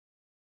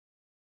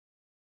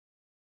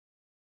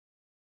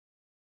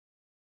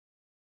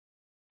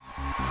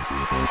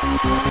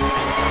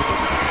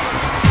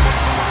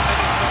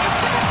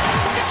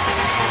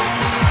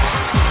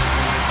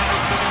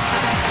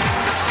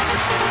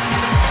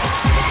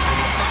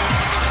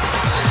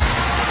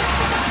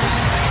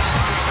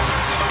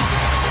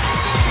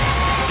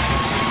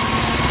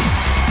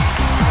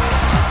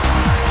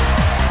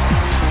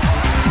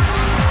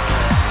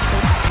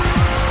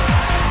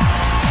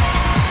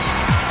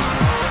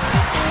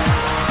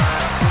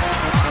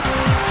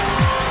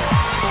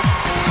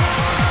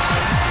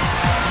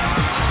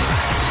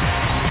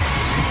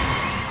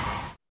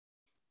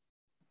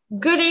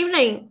Good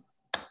evening.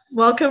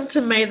 Welcome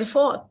to May the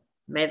 4th.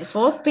 May the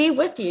 4th be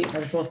with you. May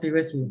the 4th be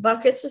with you.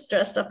 Buckets is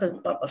dressed up as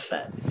Boba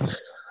Fett.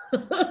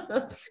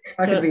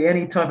 I can be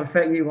any type of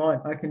fat you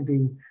want. I can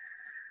be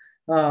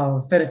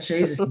feta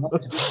cheese if you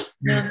want.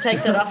 You want to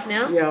take that off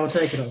now? Yeah, I'll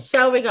take it off.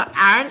 So we got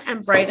Aaron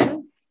and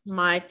Brayden,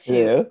 my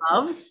two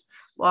loves.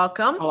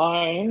 Welcome.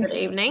 Hello. Good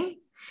evening.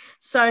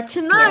 So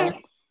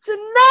tonight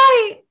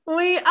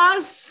we are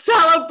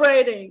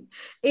celebrating.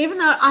 Even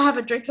though I have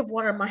a drink of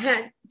water in my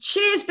hand.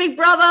 Cheers, Big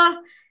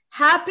Brother.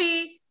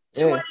 Happy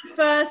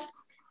 21st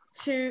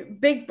to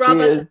Big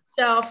Brother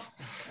himself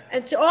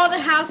and to all the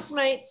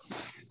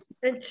housemates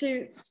and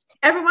to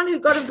everyone who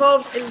got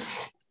involved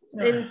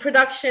in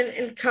production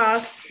and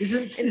cast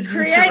in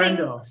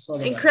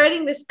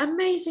creating this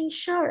amazing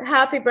show.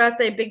 Happy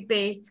birthday, Big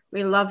B.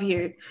 We love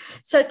you.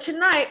 So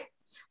tonight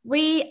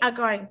we are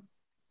going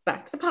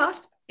back to the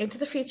past, into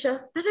the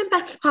future, and then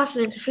back to the past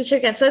and into the future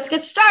again. So let's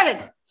get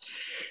started.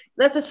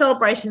 Let the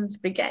celebrations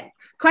begin.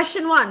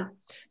 Question 1.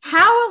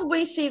 How will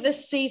we see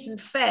this season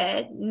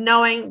fare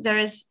knowing there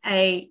is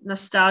a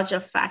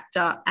nostalgia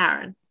factor,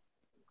 Aaron?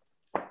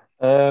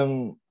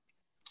 I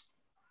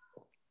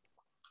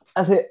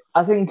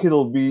think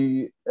it'll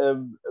be a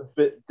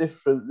bit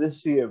different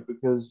this year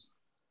because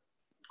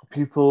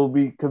people will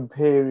be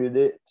comparing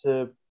it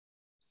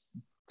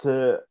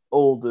to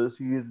older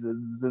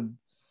seasons and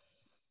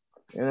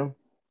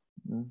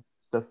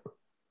stuff.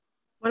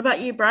 What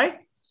about you, bro?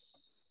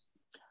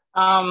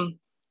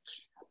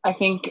 I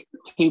think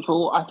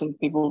people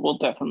will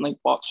definitely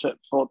watch it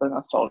for the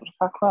nostalgia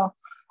factor.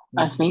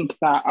 I think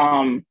that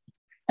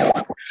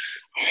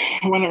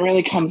when it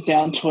really comes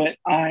down to it,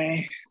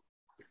 I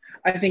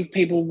think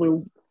people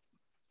will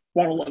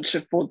want to watch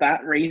it for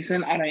that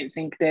reason. I don't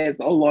think there's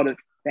a lot of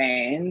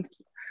fans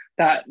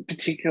that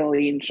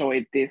particularly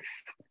enjoyed this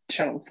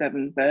Channel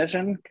 7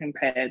 version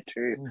compared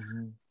to,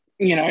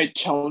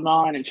 Channel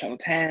 9 and Channel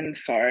 10.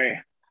 So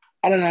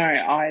I don't know.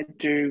 I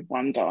do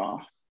wonder,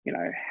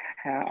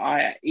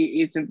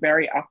 it's a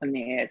very up in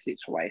the air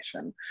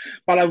situation.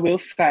 But I will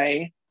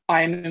say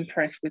I'm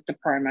impressed with the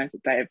promos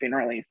that they have been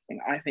releasing.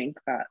 I think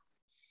that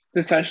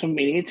the social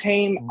media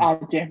team are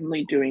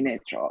definitely doing their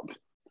job.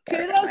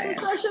 Kudos to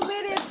social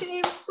media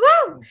team.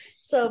 Woo!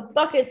 So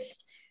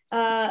Buckets,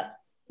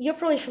 you're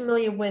probably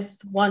familiar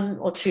with 1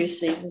 or 2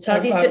 seasons. How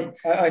do you think?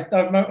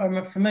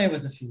 I'm familiar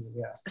with a few,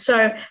 yeah.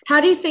 So how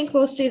do you think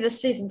we'll see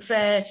this season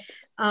fare,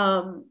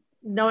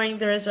 knowing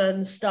there is a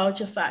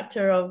nostalgia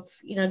factor of,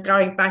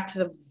 going back to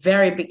the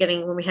very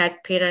beginning when we had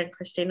Peter and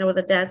Christina with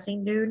a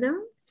dancing Duna?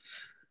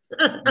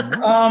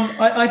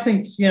 I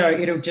think,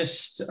 it'll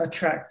just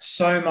attract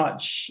so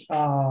much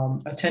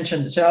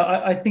attention. So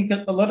I think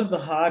that a lot of the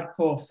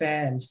hardcore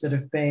fans that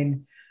have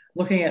been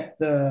looking at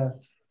the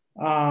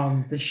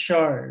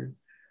show,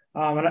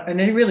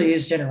 and it really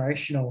is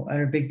generational,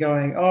 and a big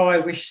going, oh, I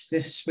wish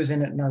this was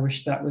in it and I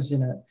wish that was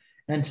in it.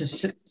 And to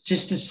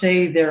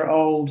see their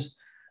old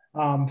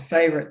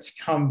favorites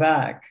come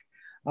back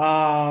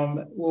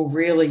will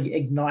really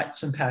ignite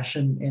some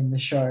passion in the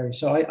show.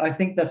 So I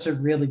think that's a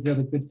really,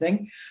 really good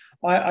thing.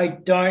 I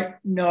don't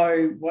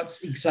know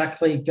what's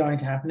exactly going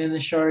to happen in the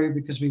show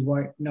because we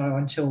won't know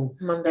until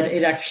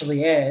it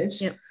actually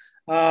airs. Yep.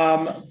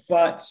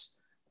 But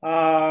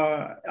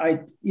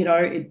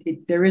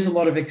there is a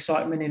lot of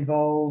excitement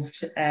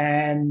involved,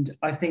 and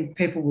I think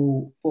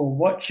people will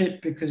watch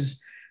it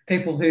because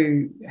people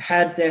who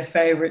had their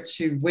favorites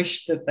who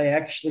wished that they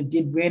actually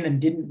did win and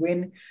didn't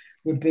win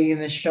would be in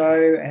the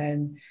show,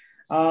 and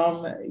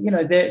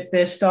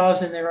they're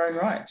stars in their own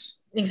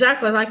rights.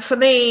 Exactly. Like for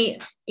me,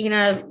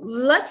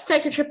 let's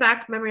take a trip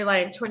back memory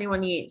lane,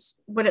 21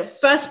 years. When it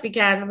first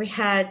began, we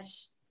had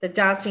the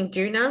dancing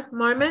Duna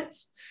moment.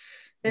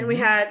 Then we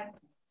had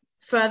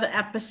further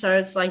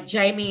episodes like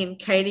Jamie and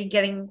Katie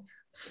getting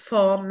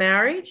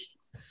married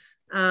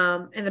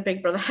in the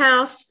Big Brother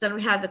house. Then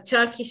we had the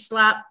turkey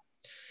slap.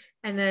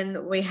 And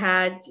then we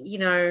had,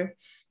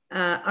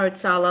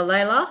 Otsala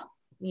Layla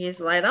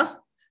years later.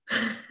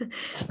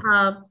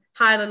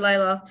 Hi to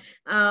Layla.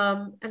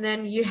 And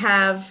then you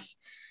have,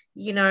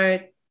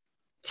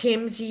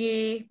 Tim's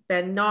year,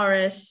 Ben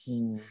Norris.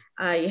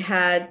 You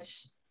had,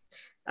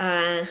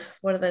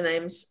 what are the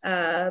names?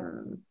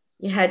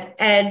 You had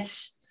Ed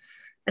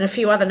and a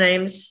few other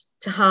names,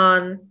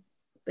 Tahan,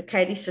 the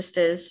Katie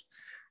sisters,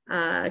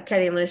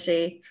 Katie and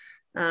Lucy.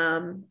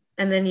 And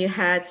then you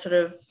had sort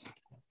of,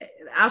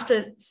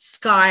 after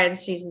Sky in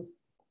season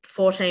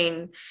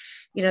 14,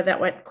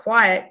 that went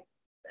quiet.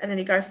 and then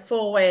you go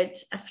forward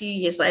a few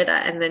years later,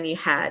 and then you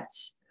had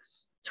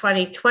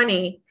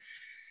 2020.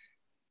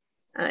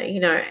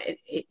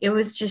 It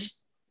was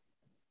just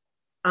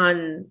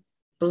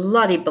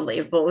bloody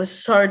believable. It was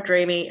so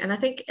dreamy, and I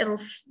think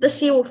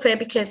this year will fare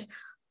because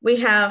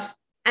we have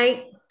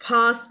 8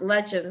 past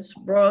legends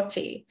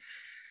royalty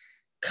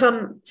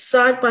come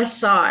side by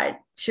side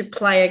to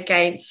play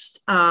against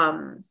 8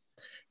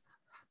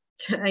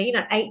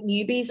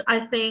 newbies,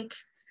 I think,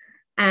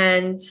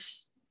 and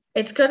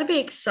it's going to be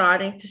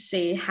exciting to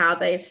see how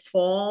they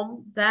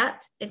form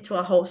that into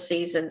a whole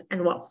season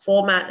and what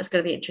format is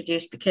going to be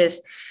introduced,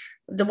 because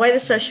the way the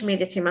social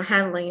media team are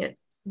handling it,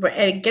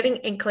 we're getting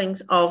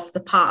inklings of the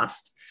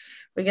past.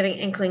 We're getting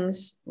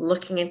inklings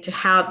looking into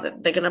how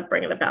they're going to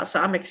bring it about.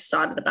 So I'm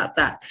excited about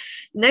that.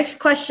 Next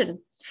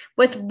question.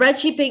 With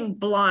Reggie being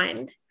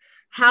blind,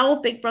 how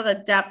will Big Brother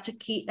adapt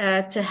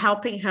to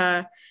helping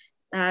her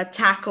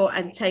tackle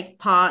and take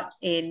part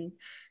in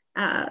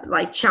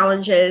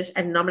challenges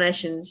and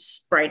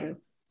nominations, Braden?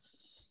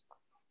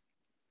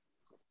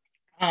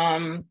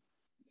 I'm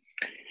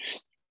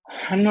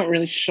not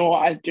really sure.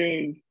 I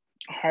do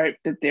hope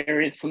that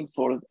there is some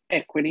sort of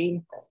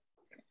equity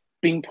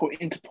being put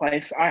into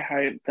place. I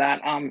hope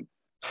that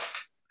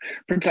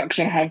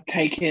production have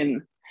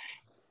taken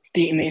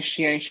the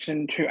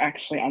initiation to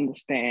actually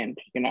understand,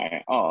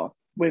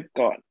 we've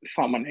got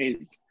someone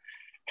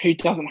who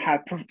doesn't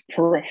have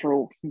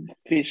peripheral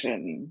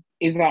vision.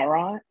 Is that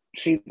right?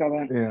 She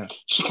doesn't. Yeah.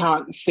 She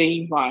can't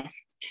see,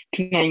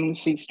 can only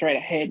see straight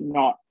ahead,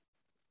 not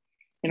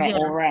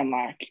all around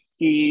like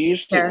you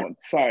usually would.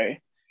 So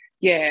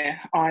yeah,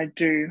 I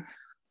do.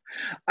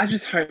 I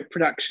just hope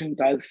production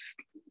does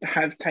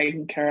have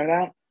taken care of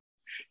that,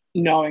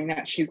 knowing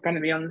that she's going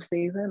to be on the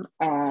season.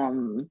 I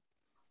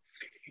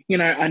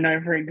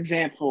know, for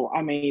example,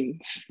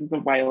 this is a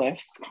way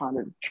less kind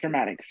of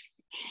dramatic,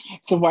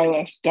 it's a way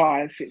less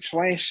dire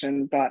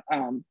situation, but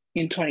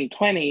in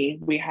 2020,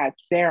 we had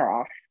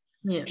Sarah.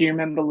 Yeah. Do you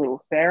remember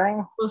little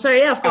Sarah? Well, sorry,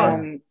 yeah, of course.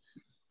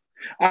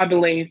 I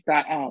believe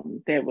that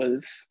there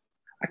was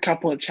a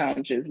couple of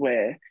challenges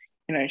where,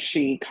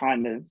 she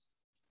kind of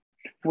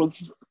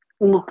was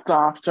looked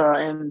after,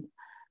 and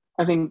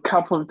I think a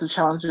couple of the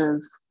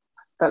challenges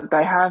that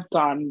they have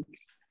done,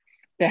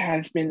 there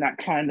has been that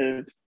kind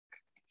of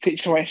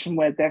situation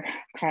where they've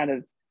kind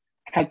of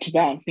had to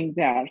balance things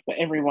out for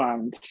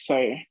everyone.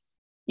 So,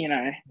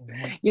 so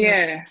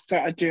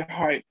I do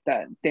hope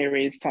that there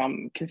is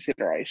some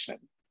consideration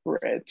for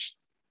Reg.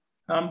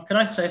 Can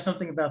I say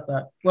something about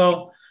that?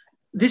 Well,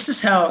 this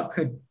is how it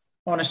could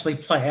honestly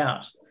play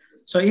out.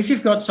 So if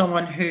you've got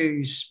someone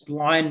who's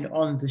blind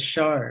on the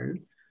show,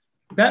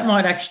 that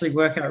might actually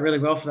work out really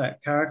well for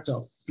that character,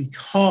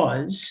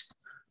 because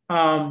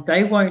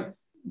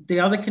the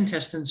other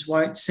contestants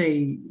won't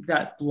see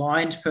that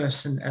blind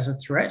person as a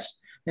threat.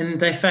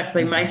 And in fact,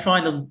 they may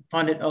find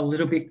it a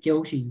little bit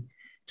guilty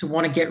to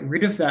want to get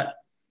rid of that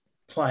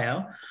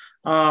player,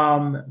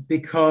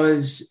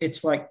 because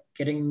it's like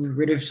getting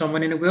rid of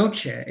someone in a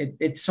wheelchair.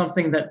 It's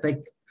something that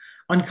they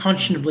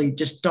unconscionably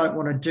just don't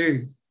want to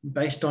do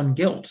based on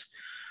guilt.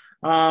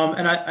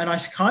 And I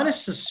kind of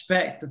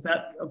suspect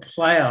that a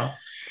player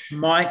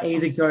might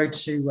either go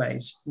 2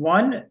 ways.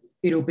 One,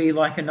 it'll be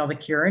like another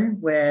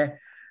Kieran, where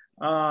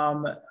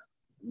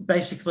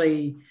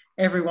basically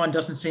everyone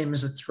doesn't see him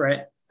as a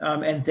threat,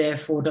 and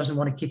therefore doesn't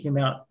want to kick him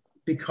out,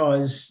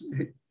 because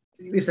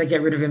if they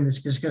get rid of him,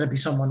 there's going to be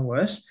someone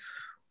worse.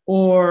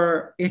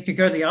 Or it could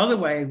go the other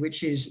way,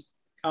 which is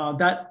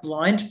that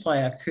blind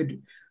player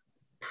could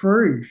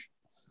prove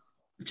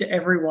to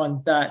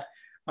everyone that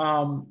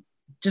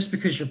just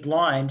because you're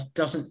blind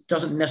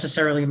doesn't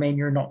necessarily mean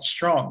you're not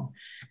strong.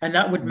 And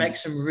that would make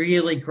some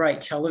really great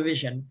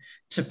television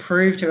to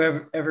prove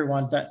to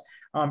everyone that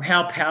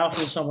how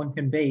powerful someone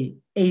can be,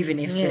 even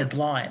if they're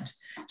blind.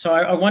 So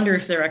I wonder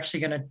if they're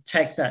actually going to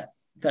take that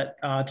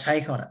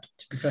take on it,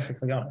 to be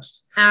perfectly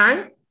honest.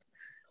 Aaron?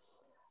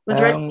 With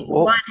Reggie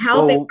blind,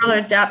 how Big Brother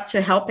adapt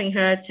to helping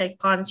her take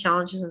part in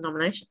challenges and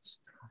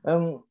nominations?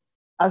 I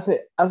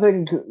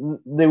think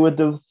they would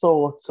have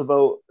thought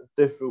about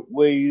different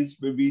ways,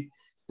 maybe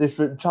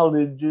different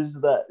challenges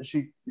that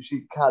she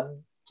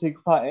can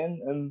take part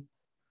in, and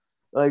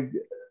I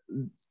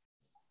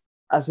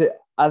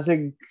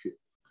think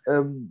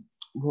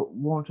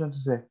what I'm trying to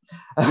say,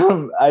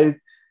 I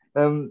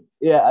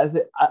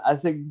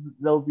think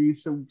there'll be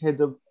some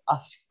kind of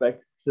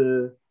aspect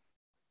to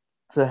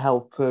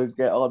help her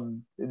get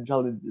on in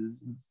challenges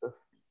and stuff.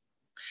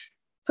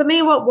 For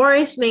me, what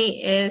worries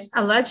me is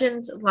a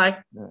legend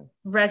like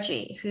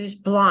Reggie, who's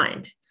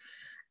blind.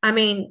 I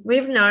mean,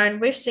 we've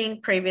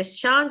seen previous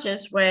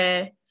challenges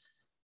where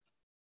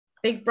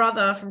Big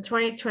Brother from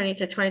 2020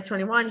 to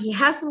 2021, he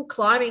has them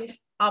climbing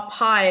up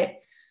high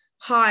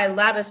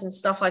ladders and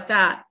stuff like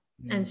that,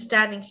 and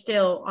standing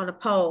still on a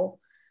pole.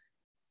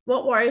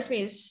 What worries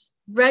me is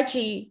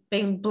Reggie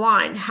being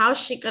blind. How's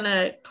she going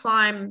to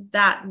climb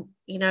that,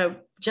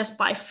 just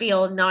by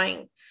feel,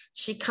 knowing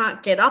she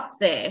can't get up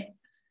there?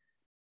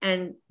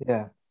 And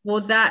will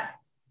that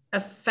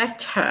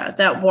affect her?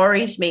 That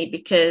worries me,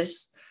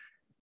 because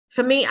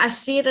for me, I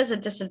see it as a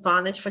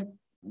disadvantage for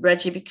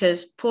Reggie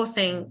because poor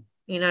thing,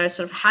 you know,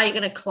 sort of how you're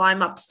going to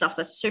climb up stuff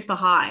that's super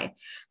high,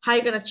 how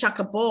you're going to chuck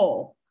a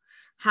ball,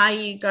 how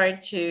you going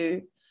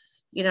to,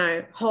 you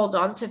know, hold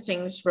on to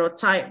things real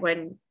tight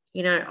when,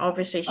 you know,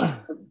 obviously she's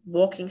a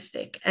walking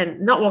stick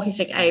and not walking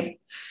stick, a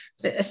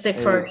stick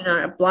for, you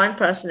know, a blind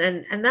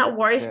person. And that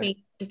worries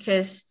me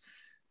because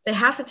they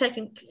have to take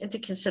into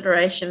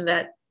consideration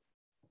that,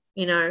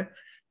 you know,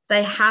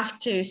 they have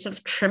to sort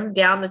of trim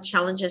down the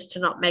challenges to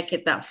not make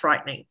it that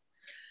frightening.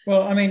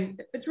 Well, I mean,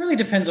 it really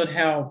depends on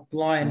how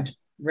blind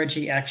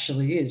Reggie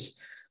actually is.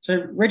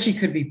 So Reggie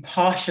could be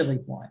partially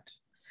blind.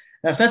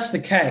 Now, if that's the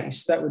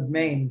case, that would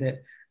mean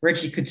that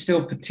Reggie could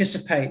still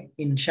participate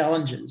in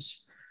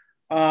challenges.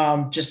 You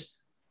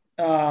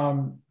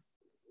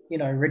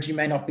know, Reggie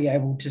may not be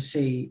able to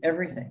see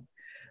everything.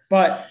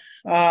 But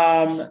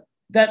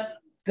that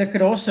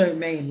could also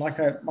mean, like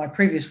my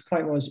previous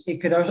point was, it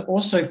could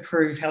also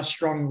prove how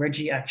strong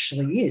Reggie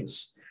actually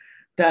is,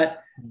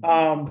 that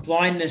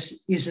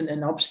blindness isn't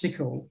an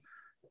obstacle,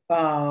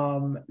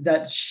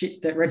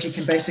 that Reggie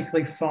can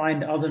basically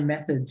find other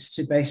methods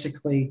to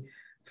basically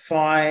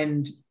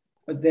find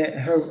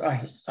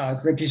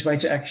Reggie's way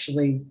to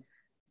actually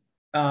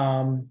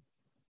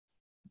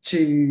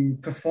to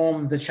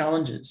perform the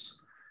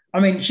challenges. I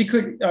mean,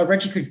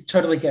 Reggie could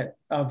totally get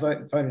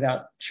voted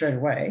out straight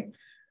away,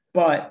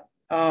 but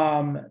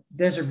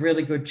there's a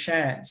really good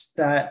chance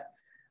that,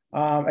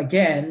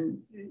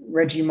 again,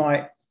 Reggie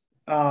might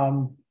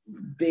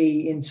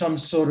be in some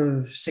sort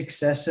of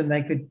success and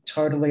they could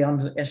totally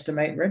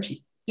underestimate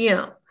Reggie.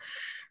 Yeah.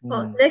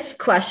 Well, next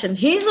question.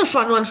 Here's a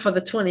fun one for the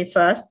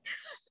 21st,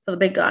 for the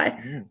big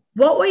guy.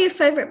 What were your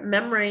favorite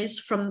memories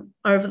from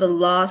over the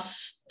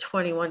last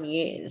 21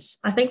 years?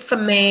 I think for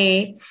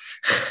me,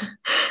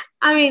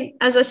 I mean,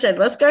 as I said,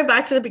 let's go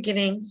back to the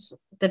beginning.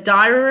 The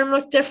diary room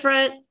looked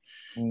different.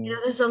 You know,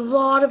 there's a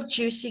lot of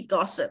juicy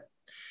gossip.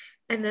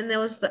 And then there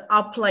was the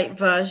up late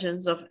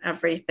versions of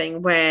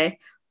everything where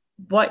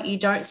what you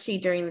don't see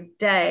during the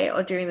day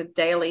or during the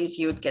dailies,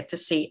 you would get to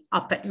see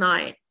up at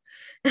night.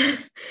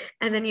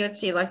 And then you would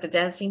see like the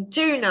Dancing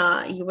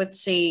Doona. You would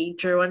see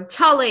Drew and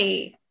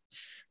Tully,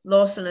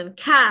 Lawson and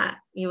Kat.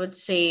 You would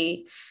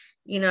see,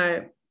 you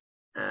know,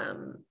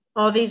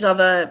 all these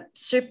other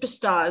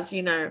superstars,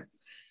 you know,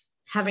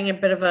 having a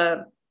bit of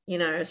a, you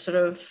know, sort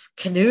of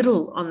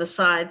canoodle on the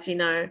sides, you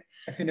know.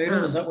 A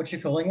canoodle, is that what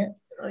you're calling it?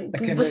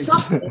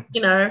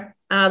 You know,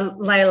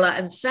 Layla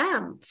and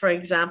Sam, for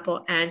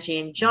example, Angie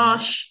and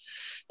Josh,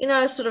 you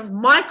know, sort of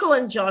Michael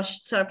and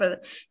Josh type of, you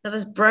know,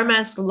 this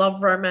bromance,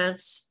 love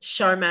romance,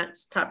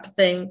 showmance type of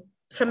thing.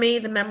 For me,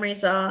 the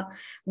memories are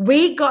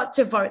we got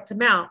to vote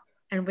them out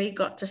and we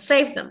got to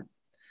save them.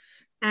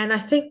 And I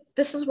think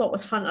this is what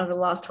was fun over the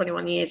last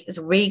 21 years is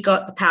we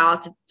got the power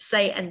to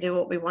say and do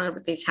what we wanted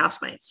with these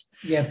housemates.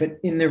 Yeah, but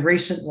in the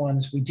recent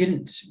ones, we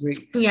didn't.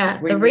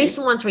 The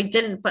recent ones we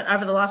didn't, but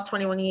over the last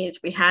 21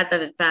 years, we had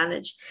that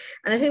advantage.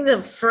 And I think the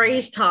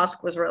freeze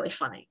task was really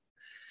funny,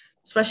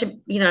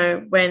 especially, you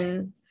know,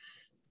 when,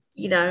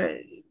 you know,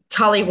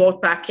 Tully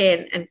walked back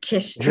in and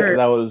kissed Drew.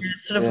 That was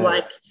sort of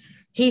like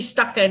he's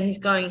stuck there and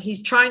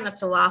he's trying not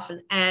to laugh,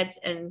 and Ed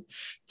and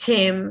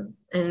Tim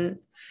and,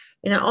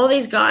 you know, all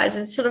these guys,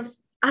 and sort of,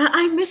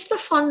 I miss the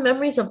fun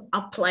memories of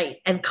Up Late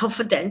and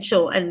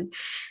Confidential and,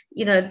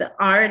 you know, the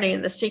irony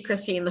and the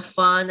secrecy and the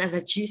fun and the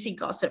juicy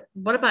gossip.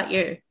 What about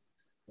you,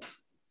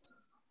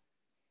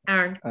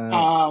 Aaron?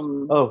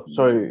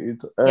 Sorry.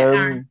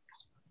 Aaron.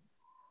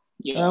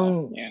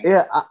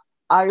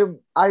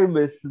 I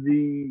miss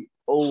the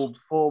old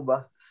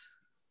format,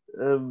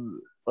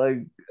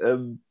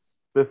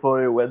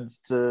 before it went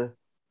to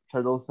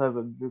Channel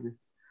 7, really.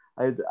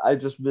 I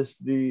just miss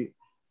the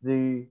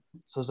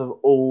sort of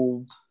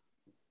old,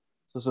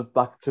 sort of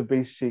back to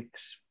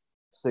basics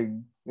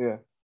thing. Yeah.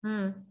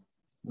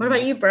 What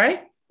about you,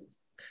 Bray?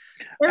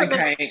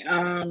 Okay.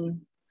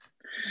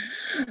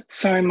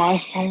 So my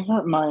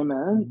favorite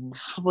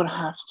moments would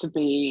have to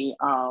be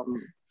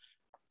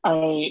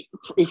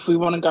if we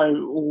want to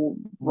go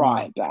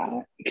right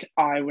back,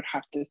 I would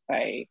have to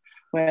say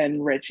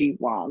when Reggie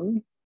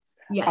won.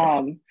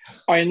 Yes.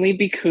 Only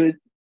because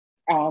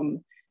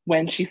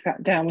when she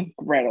sat down with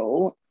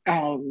Gretel,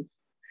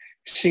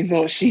 she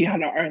thought she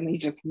had only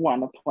just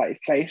won a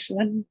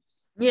PlayStation.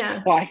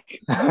 Yeah. Like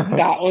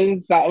that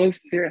was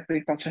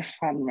seriously such a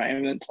fun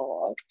moment to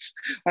watch.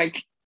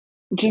 Like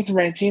just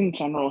Reggie in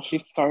general,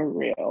 she's so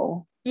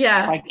real.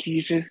 Yeah. Like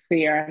you just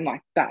see her and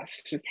like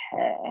that's just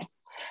her.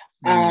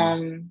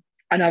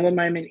 Another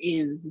moment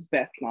is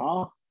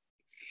Vesna.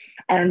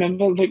 I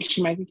remember like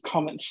she made this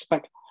comment, she's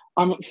like,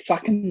 I'm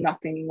sucking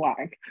nothing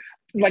like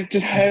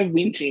just her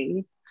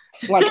whinging.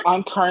 Like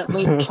I'm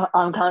currently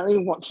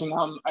watching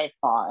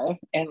 05,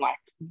 and like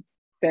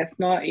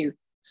Vesna is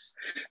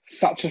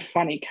such a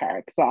funny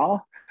character.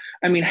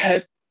 I mean,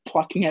 her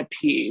plucking her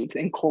pubes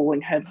and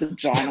calling her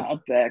vagina a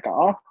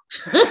burger.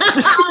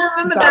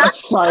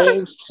 That's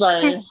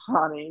so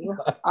funny.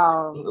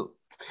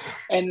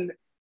 And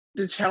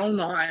the Channel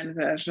 9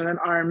 version,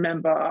 I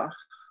remember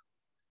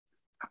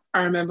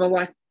I remember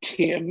like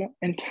Tim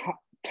and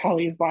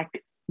Tully's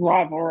like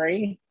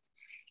rivalry.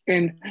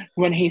 And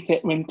when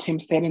Tim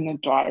said in the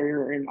diary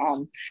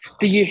room,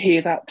 do you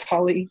hear that,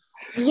 Tully?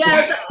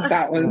 Yeah,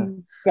 that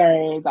was,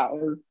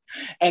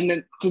 and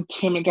then the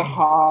Tim and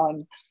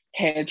Dahan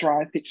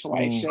hairdryer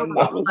situation.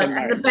 That was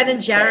and the Ben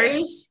and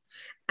Jerry's,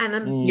 and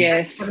then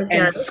yes,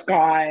 and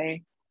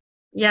Sky.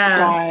 Yeah,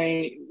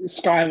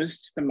 Sky was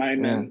just the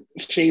moment.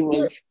 Yeah. She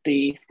was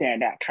the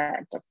standout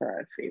character for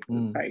her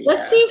season. So, yeah.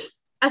 Let's see if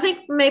I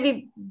think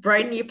maybe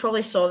Braden, you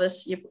probably saw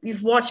this.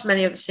 You've watched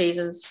many of the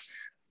seasons.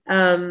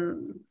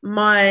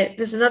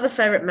 There's another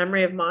favorite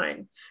memory of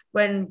mine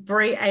when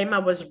Brie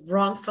Amer was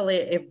wrongfully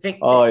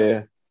evicted. Oh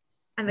yeah.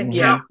 And the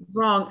count was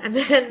wrong. And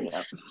then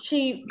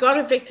she got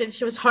evicted.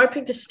 She was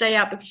hoping to stay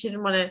out because she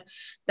didn't want to,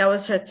 that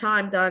was her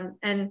time done.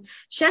 And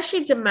she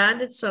actually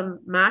demanded some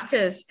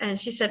Maccas. And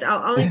she said,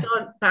 I'll only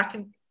go back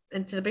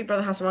into the Big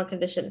Brother house on one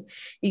condition.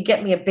 You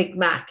get me a Big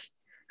Mac.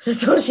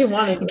 That's all she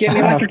wanted. Get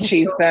me like a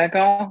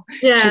cheeseburger.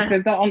 Yeah. She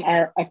said that on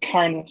a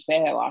current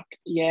affair. Like,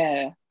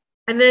 yeah.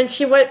 And then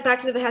she went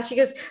back into the house. She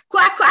goes,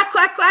 quack, quack,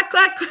 quack, quack,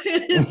 quack.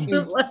 It's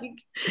like...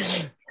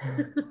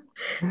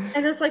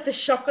 and it's like the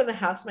shock on the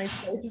housemate's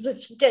faces when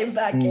she came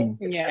back in.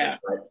 Yeah.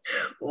 Like,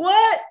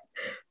 what?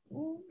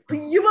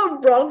 You were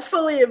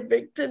wrongfully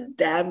evicted,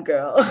 damn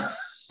girl.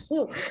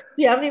 Do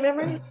you have any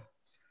memories?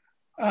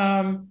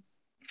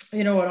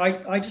 You know what?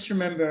 I just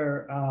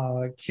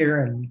remember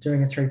Kieran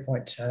doing a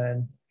 3-point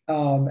turn,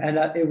 and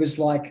that it was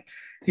like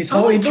his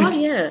whole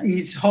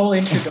his whole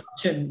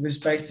introduction was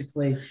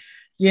basically,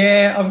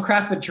 yeah, I'm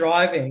crap at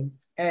driving,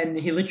 and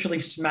he literally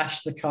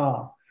smashed the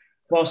car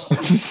whilst he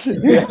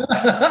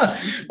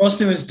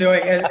was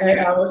doing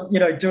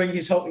doing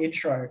his whole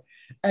intro.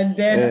 And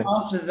then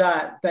after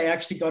that, they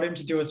actually got him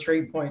to do a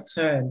 3-point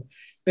turn,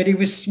 but he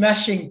was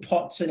smashing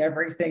pots and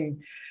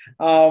everything.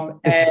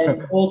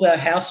 And all the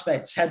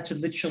housemates had to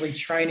literally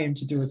train him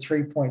to do a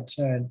 3-point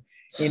turn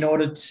in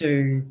order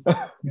to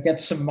get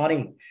some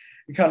money,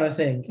 kind of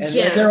thing. And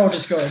they're all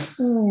just going,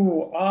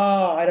 "Ooh,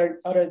 I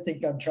don't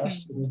think I'm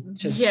trusted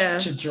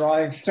to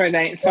drive." So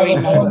they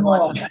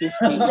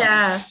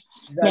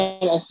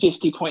a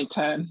 50-point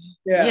turn.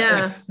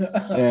 Yeah.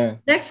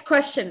 Next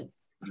question: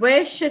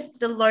 where should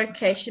the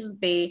location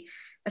be?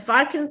 If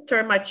I can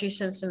throw my 2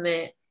 cents in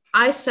there,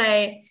 I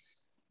say,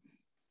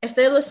 if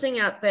they're listening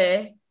out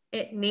there,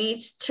 it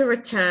needs to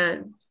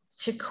return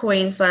to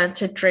Queensland,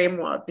 to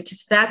Dreamworld,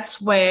 because that's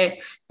where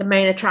the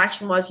main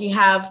attraction was. You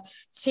have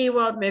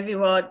SeaWorld, Movie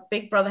World,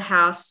 Big Brother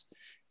House,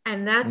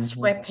 and that's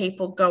where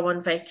people go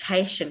on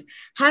vacation.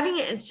 Having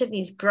it in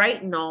Sydney is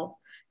great and all,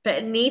 but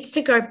it needs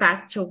to go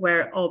back to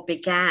where it all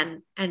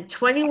began. And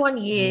 21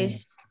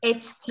 years,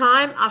 it's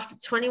time after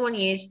 21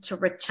 years to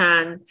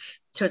return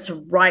to its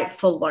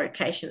rightful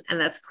location, and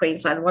that's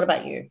Queensland. What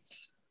about you?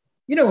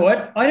 You know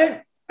what?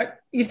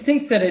 You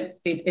think that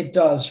it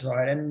does,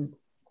 right? And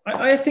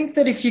I think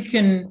that if you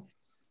can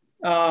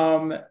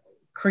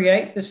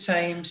create the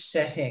same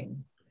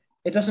setting,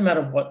 it doesn't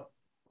matter what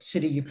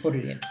city you put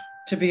it in,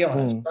 to be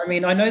honest. I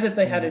mean, I know that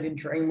they had it in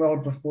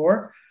Dreamworld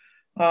before,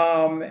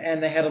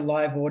 and they had a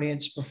live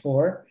audience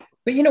before.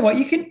 But you know what?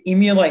 You can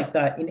emulate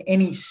that in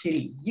any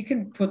city. You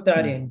can put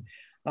that in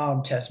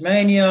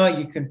Tasmania.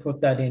 You can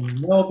put that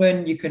in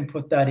Melbourne. You can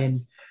put that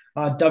in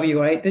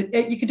WA.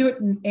 You can do it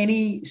in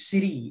any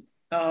city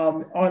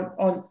on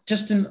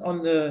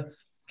the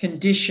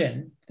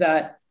condition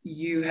that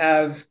you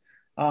have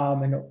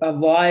a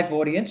live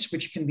audience,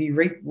 which can be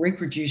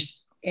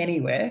reproduced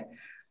anywhere.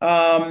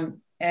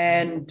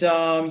 And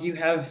you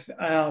have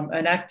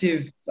an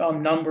active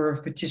number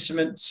of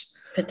participants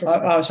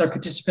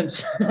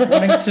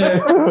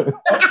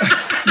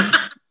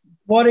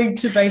wanting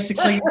to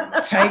basically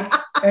take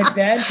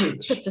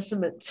advantage.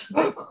 Participants.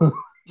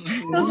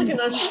 Sounds like a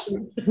nice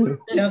food.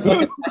 Sounds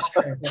like a nice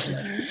cream, doesn't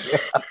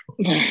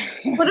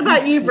it? What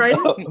about you,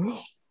 Braden?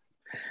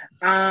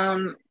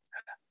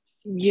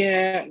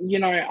 Yeah,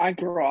 I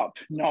grew up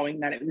knowing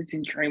that it was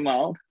in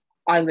Dreamworld.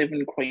 I live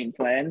in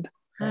Queensland.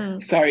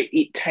 So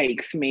it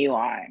takes me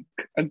like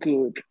a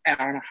good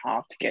hour and a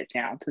half to get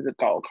down to the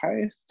Gold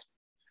Coast.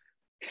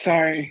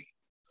 So,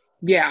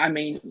 yeah, I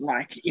mean,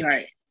 like,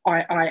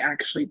 I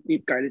actually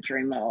did go to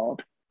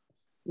Dreamworld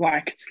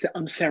like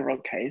on several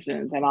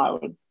occasions, and I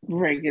would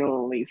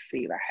regularly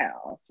see the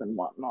house and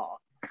whatnot.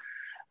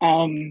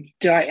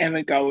 Did I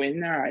ever go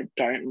in there? I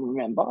don't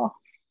remember.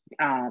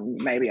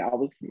 Maybe I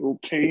was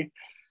too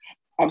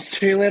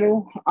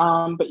little.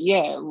 But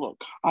yeah,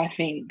 look, I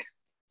think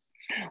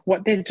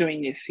what they're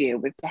doing this year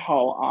with the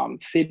whole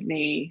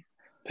Sydney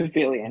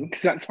Pavilion,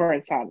 because that's where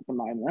it's at the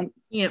moment.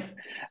 Yeah.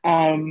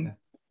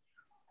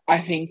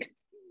 I think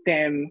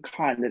them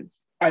kind of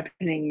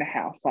opening the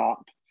house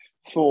up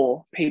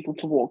for people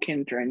to walk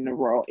in during the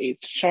Royal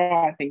Easter Show,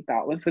 I think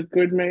that was a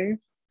good move.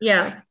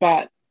 Yeah.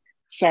 But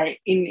so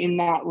in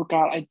that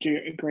regard, I do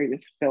agree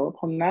with Philip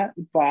on that,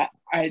 but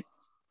I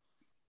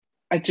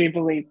do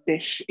believe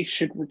it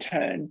should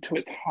return to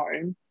its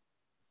home.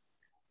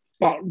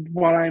 But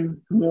what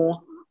I'm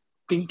more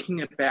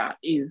thinking about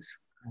is,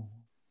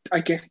 I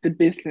guess, the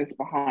business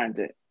behind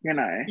it.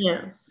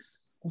 Yeah.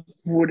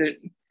 would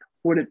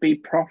it be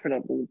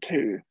profitable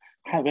to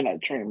have it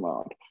at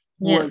Dreamworld?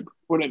 Yeah.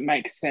 Would it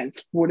make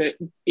sense?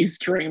 Is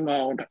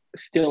Dreamworld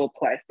still a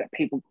place that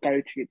people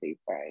go to these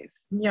days?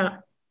 Yeah.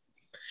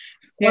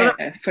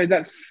 Yeah, so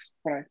that's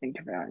what I think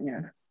about.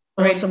 Yeah.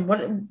 Awesome.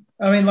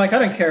 I mean, like, I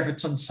don't care if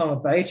it's on Summer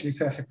Bay, to be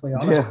perfectly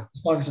honest,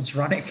 as long as it's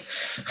running.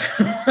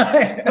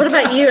 What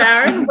about you,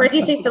 Aaron? Where do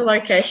you think the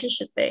location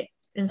should be?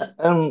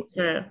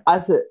 I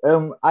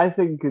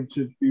think it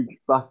should be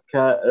back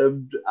at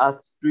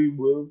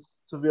Dreamworld,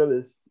 to be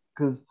honest,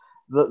 because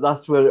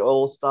that's where it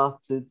all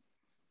started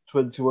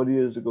 21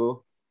 years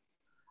ago.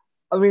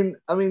 I mean,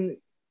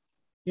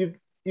 you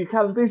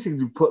can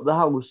basically put the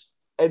house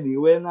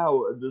anywhere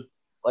now, and just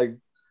like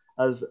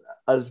as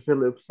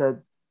Philip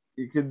said,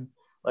 you can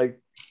like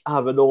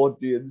have an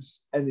audience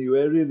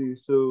anywhere really.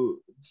 So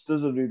it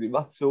doesn't really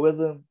matter where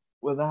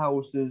the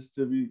house is,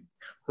 to be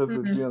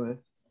perfectly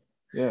honest.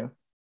 Yeah.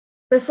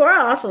 Before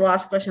I ask the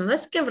last question,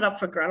 let's give it up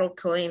for Gretel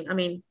Killeen. I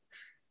mean,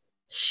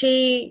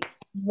 she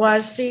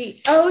was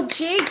the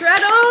OG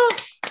Gretel.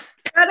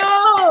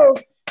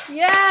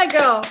 Yeah,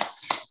 girl.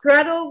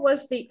 Gretel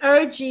was the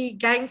OG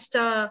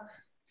gangster,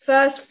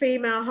 first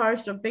female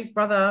host of Big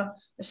Brother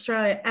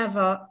Australia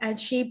ever, and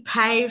she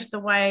paved the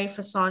way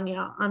for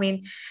Sonia. I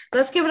mean,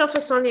 let's give it up for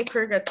Sonia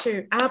Kruger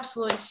too.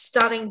 Absolutely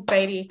stunning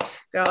baby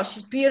girl.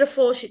 She's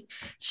beautiful.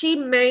 She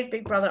made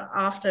Big Brother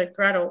after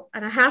Gretel,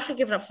 and I have to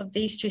give it up for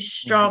these two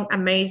strong,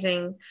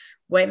 amazing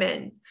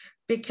women,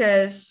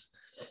 because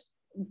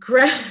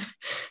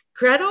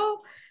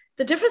Gretel,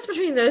 the difference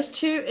between those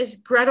two is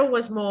Gretel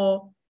was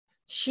more,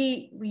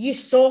 you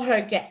saw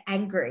her get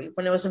angry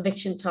when it was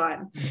eviction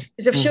time.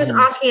 Because if she was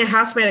asking a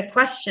housemate a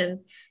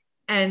question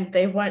and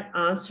they weren't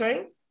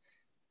answering,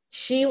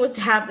 she would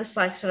have this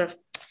like sort of,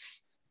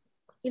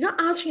 you're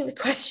not answering the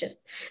question.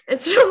 And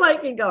sort of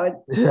like you're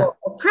going,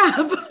 oh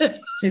crap.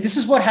 See, this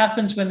is what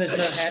happens when there's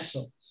no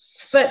Hansel.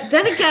 But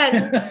then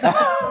again,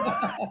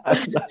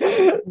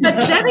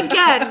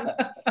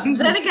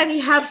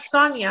 you have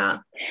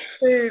Sonia,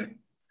 who,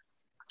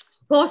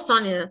 poor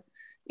Sonia,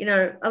 you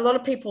know, a lot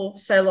of people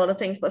say a lot of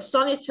things, but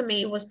Sonia to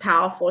me was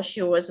powerful.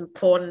 She was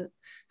important.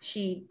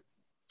 She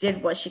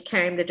did what she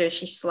came to do.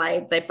 She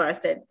slaved. They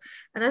both did.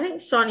 And I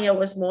think Sonia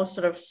was more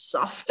sort of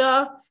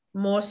softer,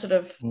 more sort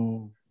of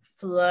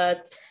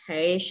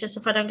flirtatious,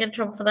 if I don't get in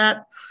trouble for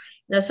that.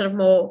 You know, sort of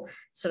more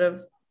sort of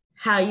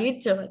how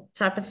you doing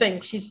type of thing.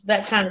 She's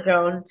that kind of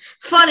girl, and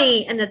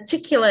funny and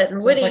articulate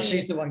and witty. Like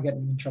she's the one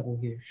getting in trouble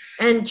here.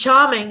 And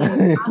charming.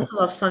 And I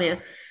love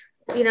Sonia.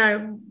 You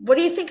know, what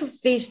do you think of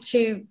these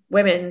two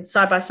women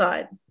side by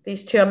side?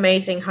 These two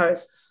amazing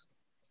hosts,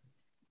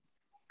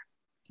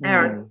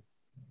 Aaron.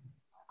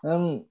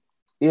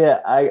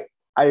 Yeah, I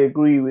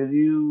agree with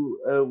you.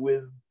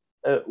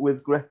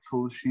 With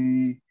Gretel,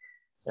 she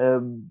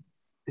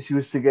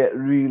used to get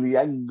really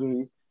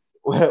angry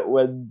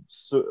when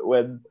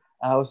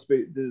a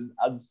housemate didn't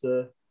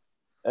answer.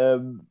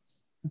 Do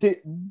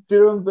you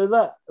remember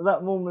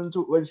that moment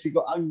when she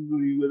got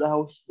angry with a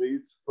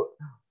housemate?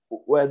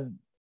 When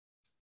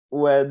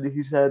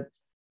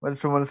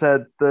someone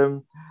said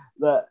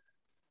that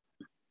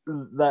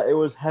it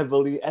was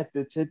heavily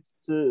edited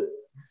to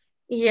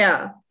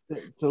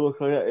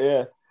look like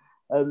it,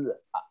 and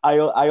I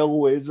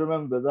always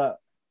remember that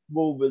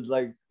moment,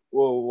 like,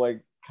 whoa,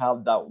 like,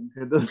 calm down.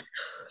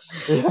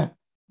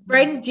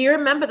 Brayden, do you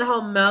remember the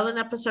whole Merlin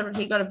episode when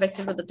he got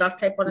evicted with the duct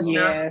tape on his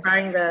mouth,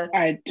 trying to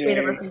be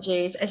the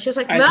refugees? And she was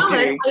like,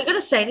 Merlin, are you going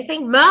to say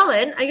anything?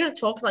 Merlin, are you going to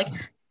talk? Like,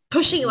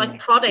 pushing, like,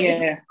 prodding.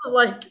 Yeah.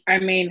 Like, I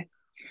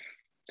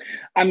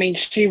mean,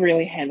 she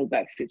really handled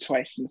that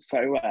situation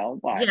so well.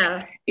 Like,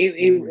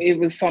 it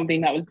was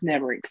something that was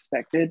never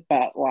expected,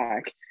 but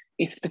like,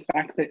 it's the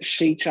fact that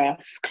she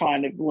just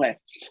kind of left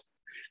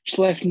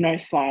no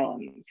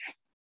silence.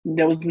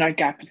 There was no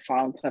gap of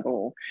silence at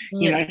all.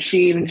 You know,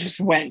 she even just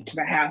went to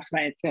the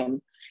housemates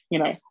and, you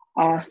know,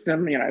 asked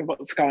them, you know,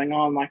 what's going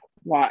on? Like,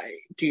 why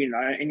do you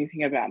know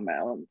anything about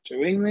Merlin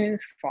doing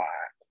this? Like,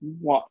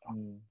 what?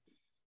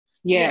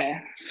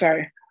 Yeah.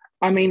 So,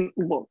 I mean,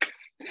 look.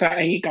 So,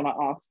 are you gonna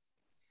ask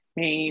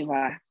me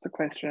like the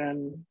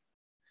question?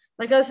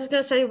 Like, I was just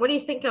gonna say, what do you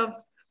think of?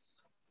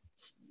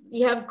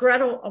 You have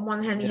Gretel on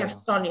one hand, you have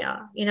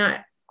Sonia. You know,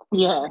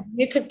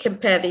 you could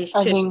compare these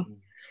two.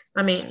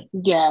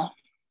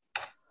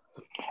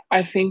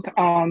 I think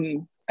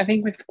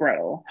with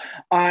Gretel,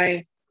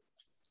 I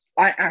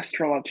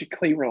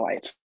astrologically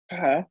relate to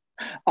her.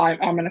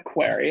 I'm an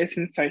Aquarius,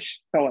 and so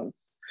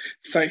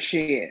is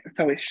she,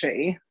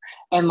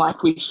 and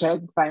like we share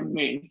the same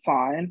moon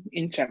sign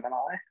in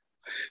Gemini.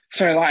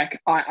 So like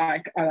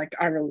I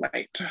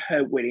relate to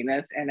her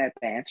wittiness and her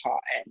banter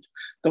and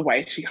the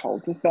way she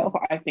holds herself.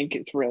 I think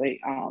it's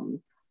really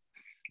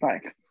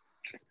like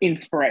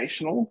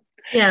inspirational.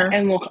 Yeah.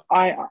 And look,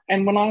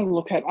 when I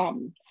look at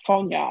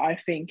Sonia, I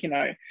think, you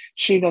know,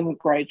 she does a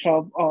great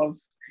job of,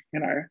 you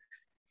know,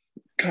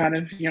 kind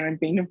of, you know,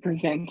 being a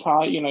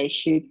presenter. You know,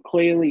 she's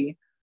clearly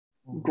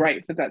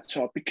great for that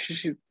job because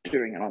she's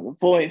doing it on The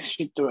Voice,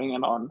 she's doing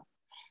it on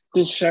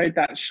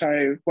that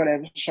show,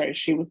 whatever show,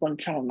 she was on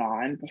Channel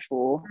 9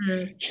 before.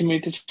 She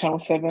moved to Channel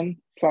 7.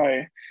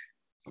 So,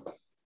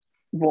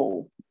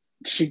 well,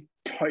 she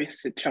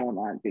hosted Channel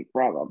 9 Big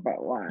Brother,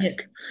 but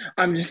like,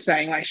 I'm just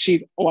saying, like,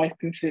 she's always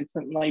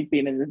consistently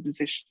been in the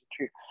position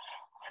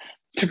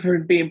to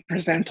be a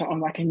presenter on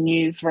like a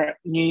news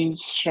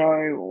show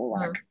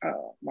or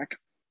like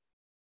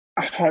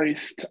a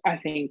host. I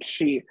think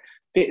she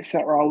fits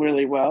that role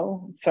really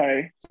well.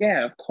 So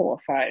yeah, of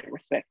course, I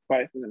respect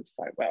both of them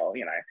so well.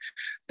 You know,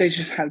 they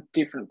just have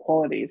different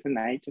qualities and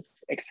they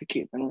just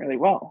execute them really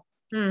well.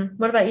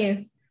 What about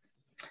you?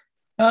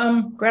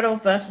 Gretel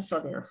versus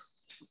Sonia.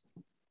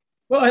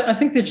 Well, I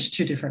think they're just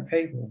two different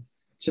people,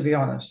 to be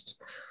honest.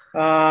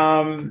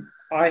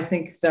 I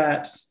think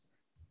that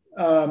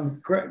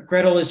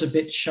Gretel is a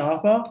bit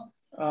sharper.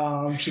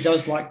 She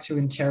does like to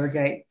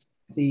interrogate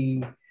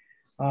the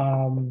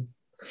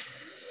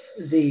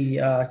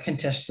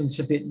contestants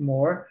a bit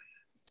more.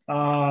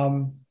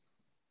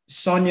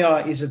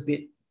 Sonia is a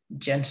bit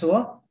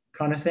gentler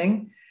kind of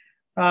thing.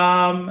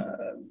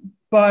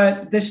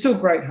 But they're still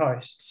great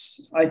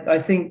hosts. I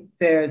think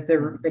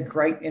they're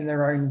great in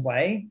their own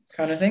way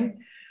kind of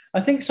thing. I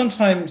think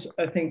sometimes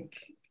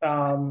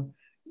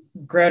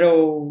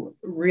Gretel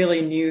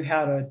really knew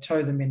how to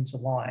toe them into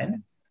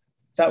line.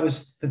 That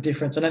was the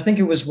difference. And I think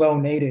it was well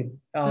needed,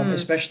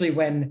 especially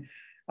when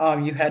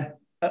you had,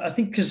 I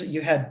think because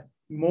you had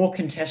more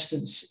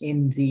contestants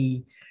in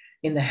the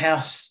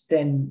house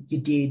than you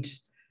did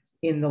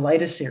in the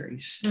later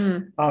series.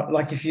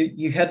 Like if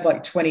you had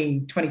like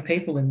 20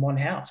 people in one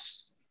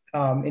house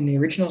in the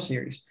original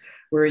series,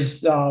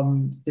 whereas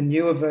the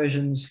newer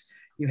versions,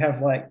 you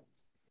have like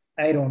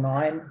 8 or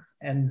 9,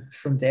 and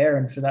from there,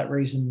 and for that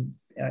reason,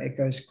 it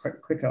goes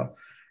quicker.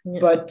 Yeah.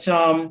 But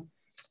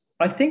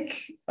I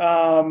think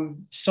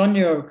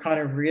Sonia kind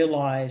of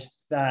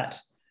realized that,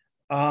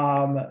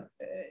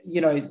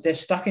 they're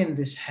stuck in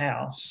this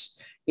house.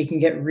 It can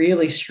get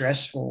really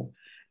stressful.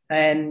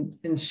 And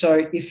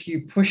so if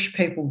you push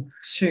people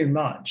too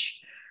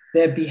much,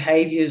 their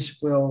behaviors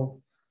will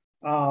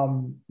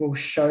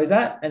show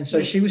that. And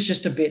so she was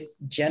just a bit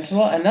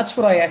gentler. And that's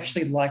what I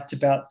actually liked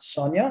about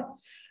Sonia.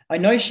 I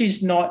know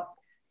she's not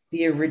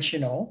the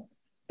original,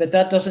 but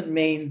that doesn't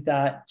mean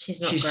that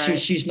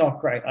she's not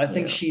great. I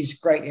think she's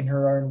great in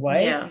her own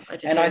way. Yeah, I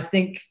do. And I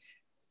think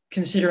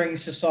considering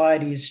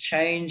society has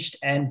changed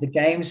and the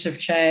games have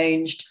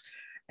changed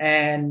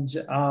and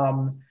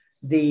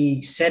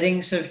the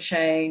settings have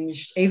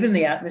changed, even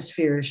the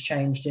atmosphere has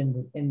changed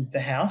in the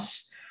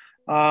house.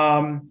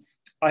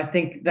 I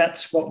think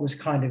that's what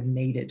was kind of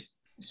needed.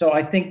 So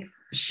I think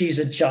she's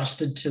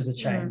adjusted to the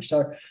change.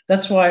 So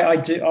that's why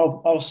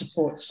I'll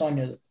support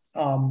Sonia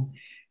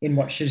in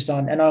what she's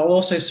done. And I'll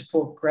also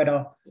support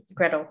Gretel,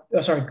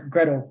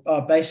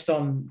 based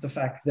on the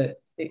fact that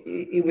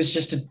it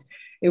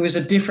was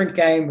a different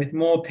game with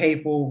more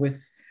people,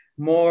 with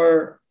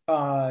more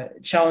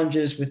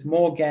challenges, with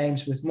more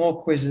games, with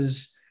more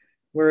quizzes,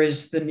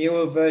 whereas the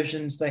newer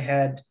versions they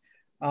had,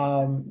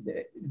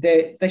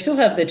 they still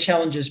have their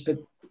challenges, but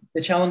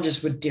the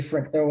challenges were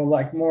different. They were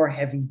like more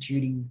heavy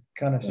duty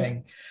kind of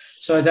thing.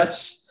 So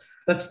that's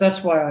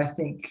why I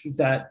think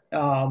that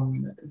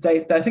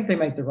I think they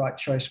made the right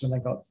choice when they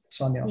got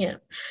Sonia. Yeah,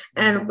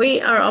 and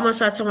we are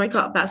almost out of time. We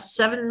got about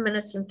 7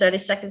 minutes and 30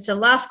 seconds. So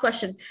last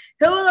question: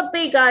 who will it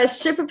be, guys?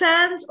 Super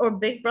fans or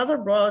Big Brother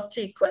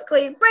royalty?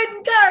 Quickly,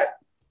 Brayden, go.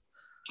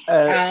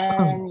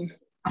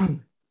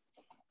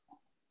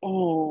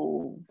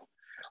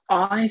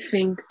 I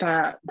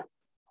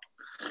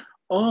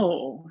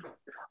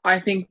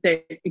think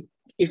that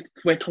if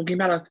we're talking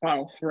about a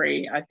final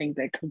 3, I think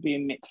there could be a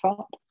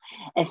mix-up.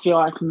 I feel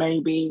like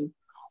maybe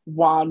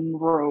one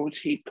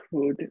royalty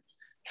could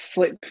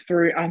slip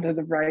through under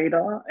the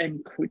radar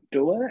and could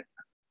do it.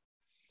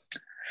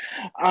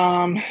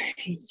 I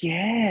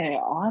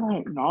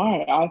don't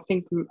know. I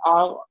think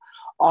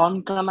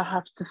I'm gonna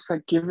have to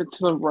give it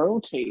to the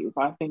royalties.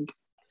 I think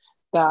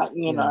that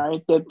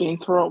they've been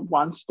through it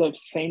once, they've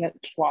seen it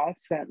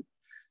twice, and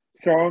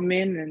throw them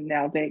in, and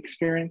now they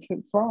experience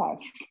it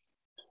thrice.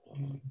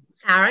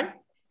 Aaron?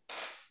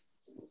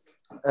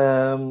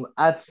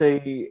 I'd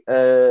say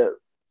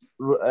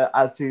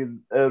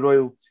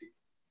royalty,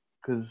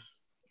 because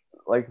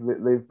like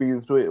they've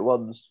been through it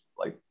once.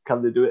 Like,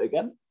 can they do it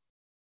again?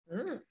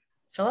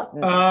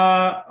 Philip?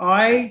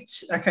 I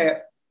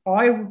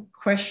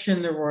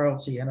question the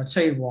royalty, and I'll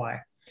tell you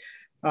why.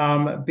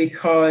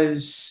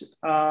 Because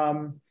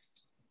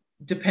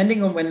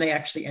depending on when they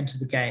actually enter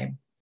the game.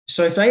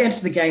 So if they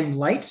enter the game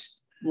late,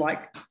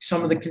 like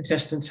some of the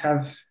contestants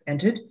have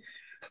entered,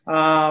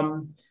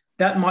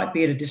 that might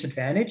be at a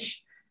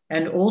disadvantage.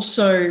 And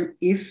also,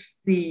 if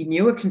the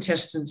newer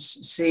contestants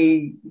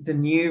see the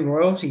new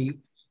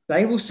royalty,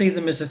 they will see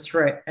them as a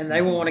threat and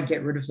they will want to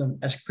get rid of them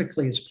as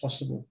quickly as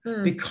possible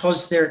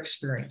because they're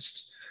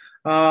experienced.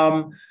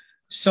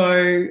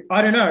 So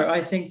I don't know. I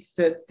think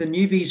that the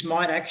newbies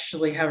might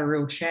actually have a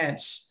real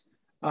chance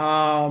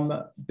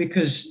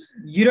because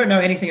you don't know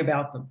anything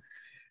about them.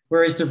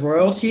 Whereas the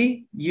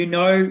royalty, you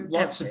know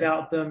lots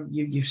about them.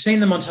 You've seen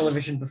them on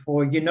television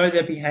before. You know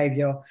their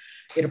behavior.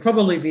 It'll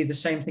probably be the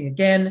same thing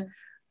again.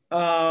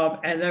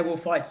 And they will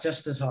fight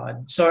just as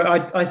hard. So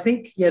I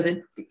think,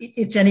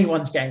 it's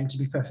anyone's game, to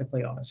be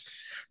perfectly honest.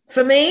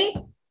 For me,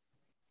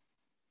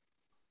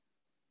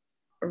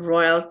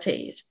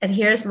 royalties. And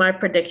here's my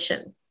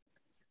prediction.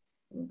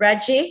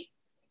 Reggie,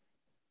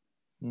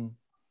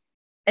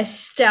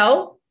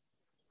 Estelle,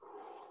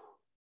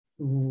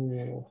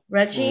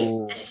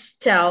 Reggie,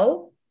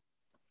 Estelle,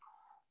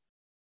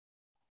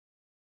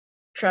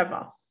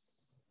 Trevor.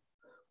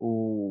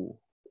 Ooh.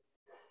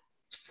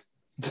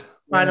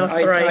 Final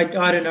three.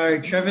 I don't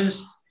know.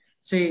 Trevor's.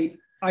 See,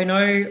 I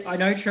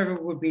know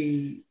Trevor would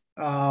be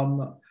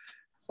probably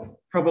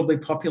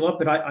popular,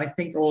 but I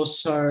think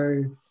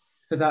also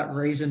for that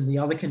reason, the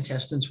other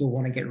contestants will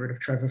want to get rid of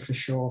Trevor for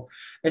sure.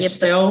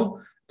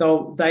 Estelle,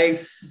 they'll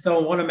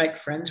want to make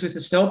friends with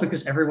Estelle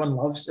because everyone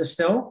loves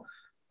Estelle.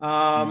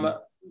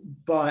 But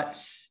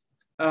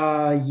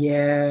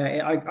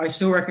I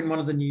still reckon one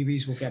of the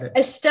newbies will get it.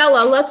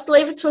 Estella, let's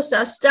leave it to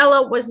Estella.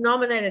 Estella was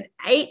nominated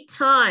 8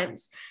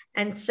 times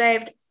and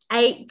saved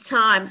 8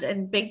 times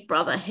in Big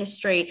Brother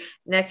history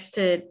next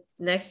to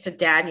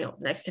Danny.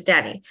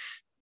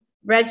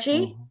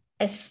 Reggie,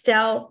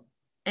 Estelle,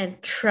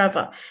 and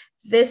Trevor.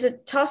 There's a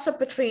toss-up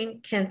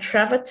between, can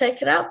Trevor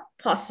take it up?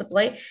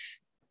 Possibly.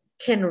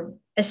 Can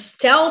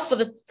Estelle for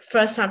the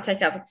first time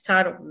take out the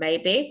title?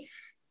 Maybe.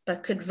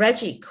 But could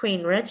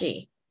Queen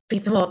Reggie,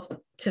 beat them all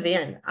to the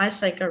end? I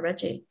say go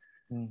Reggie.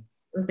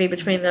 Would be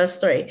between those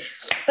 3.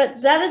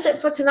 But that is it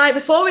for tonight.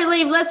 Before we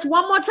leave, let's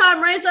one more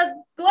time raise our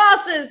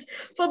glasses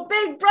for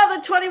Big Brother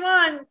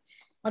 21.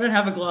 I don't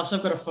have a glass.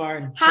 I've got a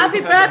phone.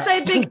 Happy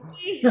birthday, Big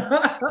B.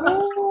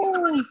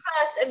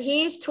 21st, and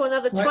here's to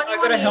another 21 years. I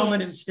got a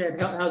helmet instead.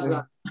 How's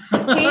that?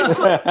 Here's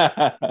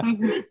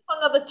to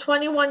another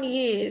 21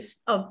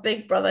 years of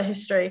Big Brother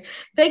history.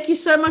 Thank you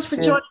so much for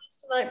joining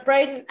us tonight,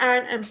 Braden,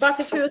 Aaron, and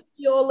Buckets. We will see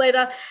you all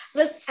later.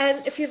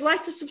 And if you'd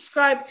like to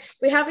subscribe,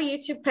 we have a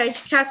YouTube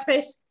page,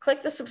 Catspace.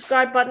 Click the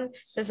subscribe button.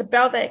 There's a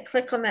bell there.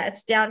 Click on that.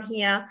 It's down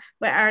here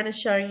where Aaron is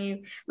showing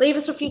you. Leave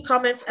us a few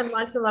comments and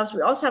likes and loves.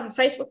 We also have a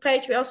Facebook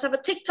page. We also have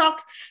a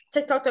TikTok,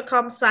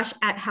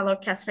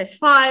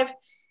 tiktok.com/@HelloCatspace5.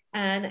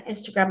 and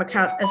Instagram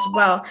account as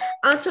well.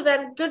 Until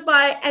then,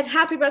 goodbye and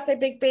happy birthday,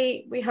 Big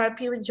B. We hope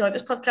you enjoyed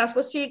this podcast.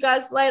 We'll see you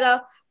guys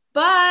later.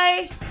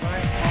 Bye. Bye.